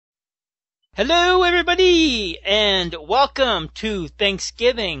Hello, everybody, and welcome to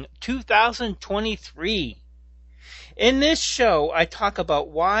Thanksgiving 2023. In this show, I talk about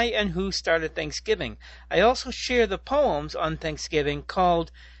why and who started Thanksgiving. I also share the poems on Thanksgiving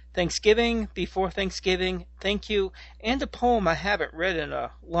called Thanksgiving, Before Thanksgiving, Thank You, and a poem I haven't read in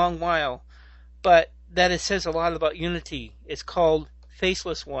a long while, but that it says a lot about unity. It's called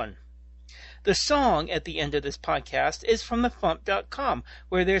Faceless One. The song at the end of this podcast is from thefump.com,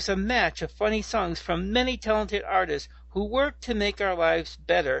 where there's a match of funny songs from many talented artists who work to make our lives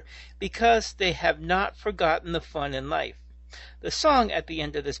better because they have not forgotten the fun in life. The song at the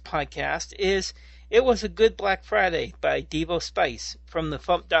end of this podcast is It Was a Good Black Friday by Devo Spice from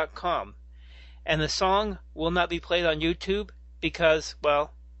thefump.com. And the song will not be played on YouTube because,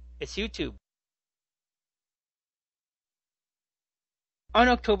 well, it's YouTube. On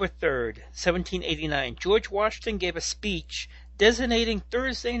October 3rd, 1789, George Washington gave a speech designating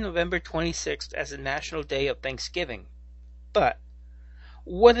Thursday, November 26th as the National Day of Thanksgiving. But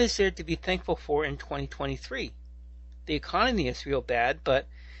what is there to be thankful for in 2023? The economy is real bad, but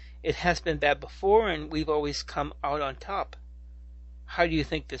it has been bad before and we've always come out on top. How do you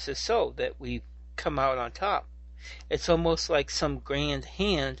think this is so, that we've come out on top? It's almost like some grand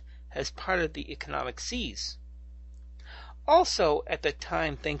hand has parted the economic seas. Also, at the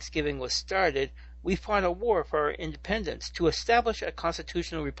time Thanksgiving was started, we fought a war for our independence to establish a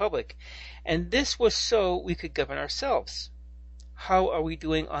constitutional republic, and this was so we could govern ourselves. How are we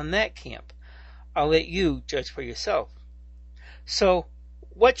doing on that camp? I'll let you judge for yourself. So,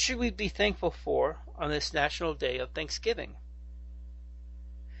 what should we be thankful for on this National Day of Thanksgiving?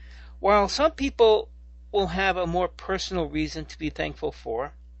 While some people will have a more personal reason to be thankful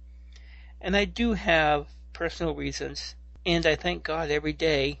for, and I do have personal reasons, and I thank God every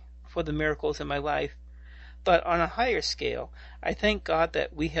day for the miracles in my life. But on a higher scale, I thank God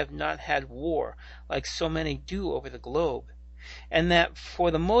that we have not had war like so many do over the globe, and that for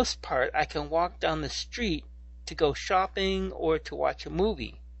the most part I can walk down the street to go shopping or to watch a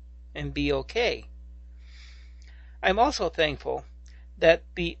movie and be okay. I'm also thankful that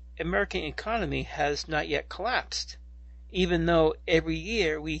the American economy has not yet collapsed, even though every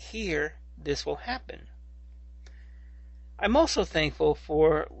year we hear this will happen. I'm also thankful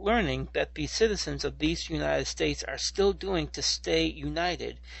for learning that the citizens of these United States are still doing to stay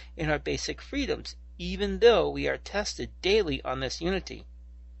united in our basic freedoms, even though we are tested daily on this unity.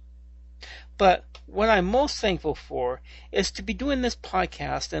 But what I'm most thankful for is to be doing this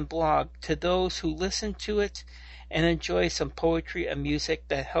podcast and blog to those who listen to it and enjoy some poetry and music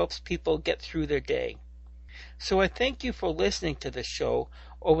that helps people get through their day. So I thank you for listening to this show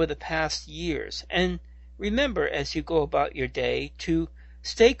over the past years, and remember as you go about your day to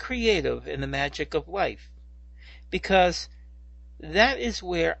stay creative in the magic of life, because that is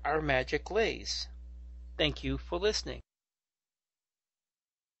where our magic lays. Thank you for listening.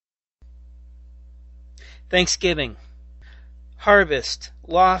 Thanksgiving. Harvest,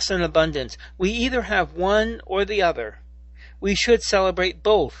 loss, and abundance. We either have one or the other. We should celebrate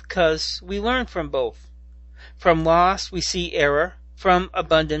both, 'cause we learn from both. From loss we see error, from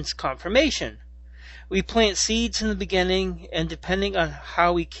abundance confirmation. We plant seeds in the beginning, and depending on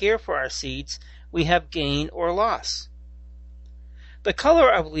how we care for our seeds, we have gain or loss. The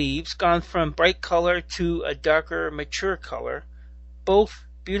color of leaves gone from bright color to a darker, mature color, both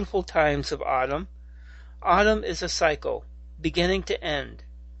beautiful times of autumn. Autumn is a cycle, beginning to end,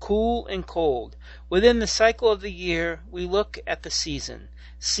 cool and cold. Within the cycle of the year, we look at the season,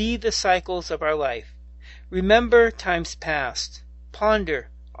 see the cycles of our life, remember times past, ponder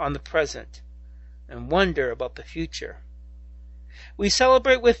on the present, and wonder about the future. We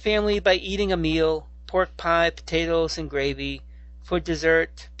celebrate with family by eating a meal, pork pie, potatoes, and gravy. For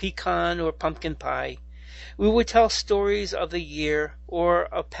dessert, pecan or pumpkin pie. We would tell stories of the year or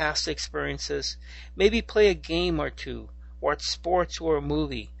of past experiences, maybe play a game or two, watch sports or a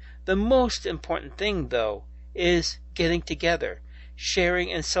movie. The most important thing, though, is getting together,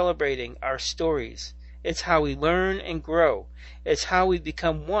 sharing and celebrating our stories. It's how we learn and grow. It's how we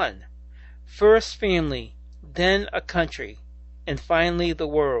become one. First family, then a country, and finally the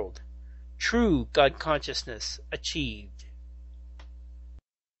world. True God consciousness achieved.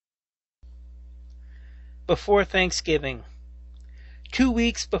 Before Thanksgiving. 2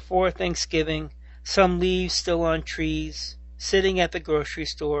 weeks before Thanksgiving, some leaves still on trees, sitting at the grocery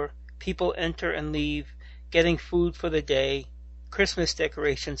store, people enter and leave, getting food for the day, Christmas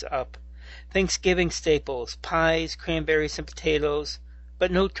decorations up, Thanksgiving staples, pies, cranberries, and potatoes,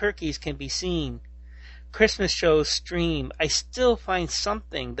 but no turkeys can be seen. Christmas shows stream. I still find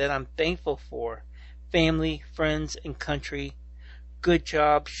something that I'm thankful for. Family, friends, and country. good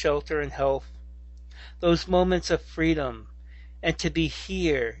job, shelter, and health, those moments of freedom, and to be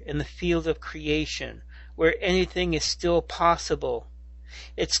here in the field of creation where anything is still possible.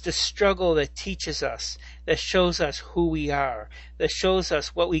 It's the struggle that teaches us, that shows us who we are, that shows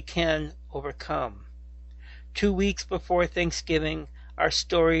us what we can overcome. 2 weeks before Thanksgiving, our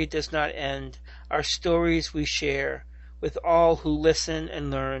story does not end. Our stories we share with all who listen and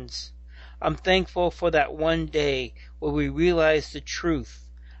learns. I'm thankful for that one day where we realize the truth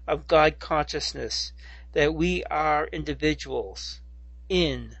of God consciousness, that we are individuals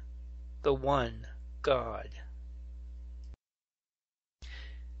in the one God.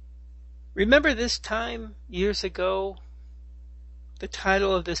 Remember this time years ago? The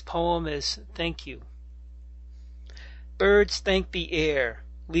title of this poem is Thank You. Birds thank the air,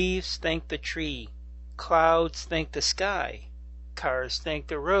 leaves thank the tree, clouds thank the sky, cars thank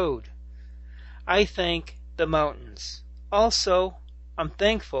the road. I thank the mountains. Also, I'm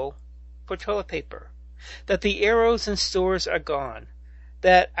thankful for toilet paper, that the arrows in stores are gone,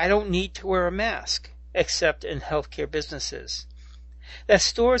 that I don't need to wear a mask, except in healthcare businesses, that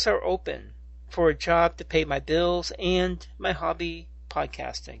stores are open for a job to pay my bills and my hobby,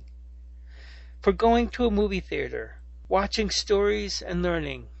 podcasting, for going to a movie theater, watching stories and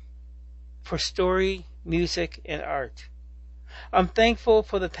learning, for story, music, and art. I'm thankful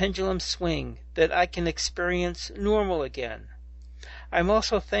for the pendulum swing, that I can experience normal again. I'm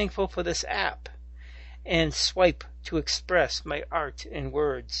also thankful for this app and swipe to express my art in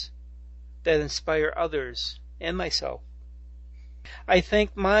words that inspire others and myself. I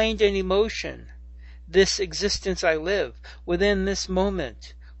thank mind and emotion, this existence I live within this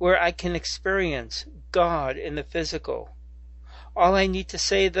moment where I can experience God in the physical. All I need to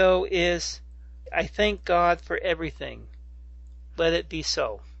say, though, is I thank God for everything. Let it be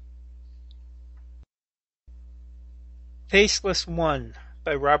so. Faceless One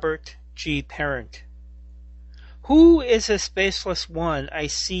by Robert G. Parent. Who is this faceless one I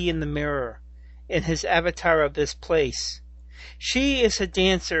see in the mirror, in his avatar of this place? She is a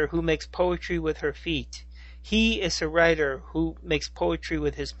dancer who makes poetry with her feet. He is a writer who makes poetry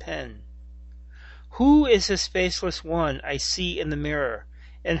with his pen. Who is this faceless one I see in the mirror,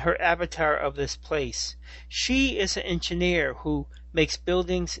 in her avatar of this place? She is an engineer who makes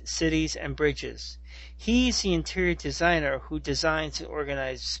buildings, cities, and bridges. He's the interior designer who designs and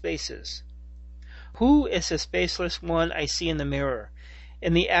organizes spaces. Who is this faceless one I see in the mirror,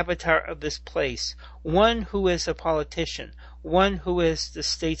 in the avatar of this place? One who is a politician, one who is the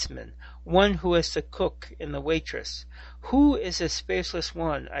statesman, one who is the cook and the waitress. Who is this faceless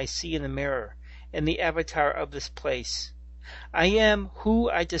one I see in the mirror, in the avatar of this place? I am who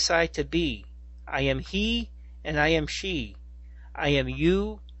I decide to be. I am he and I am she. I am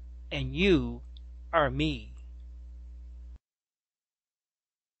you and you are me.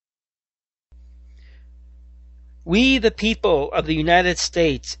 We, the people of the United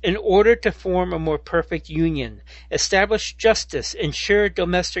States, in order to form a more perfect union, establish justice, ensure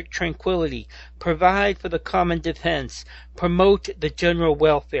domestic tranquility, provide for the common defense, promote the general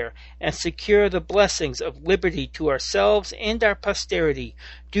welfare, and secure the blessings of liberty to ourselves and our posterity,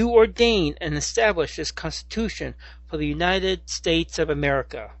 do ordain and establish this Constitution for the United States of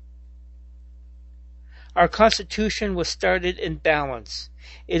America. Our Constitution was started in balance.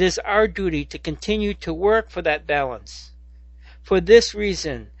 It is our duty to continue to work for that balance. For this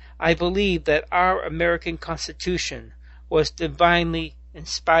reason, I believe that our American Constitution was divinely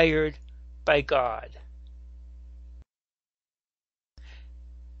inspired by God.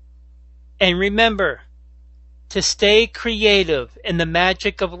 And remember to stay creative in the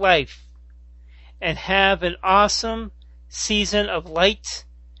magic of life and have an awesome season of light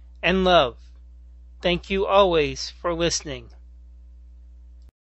and love. Thank you always for listening.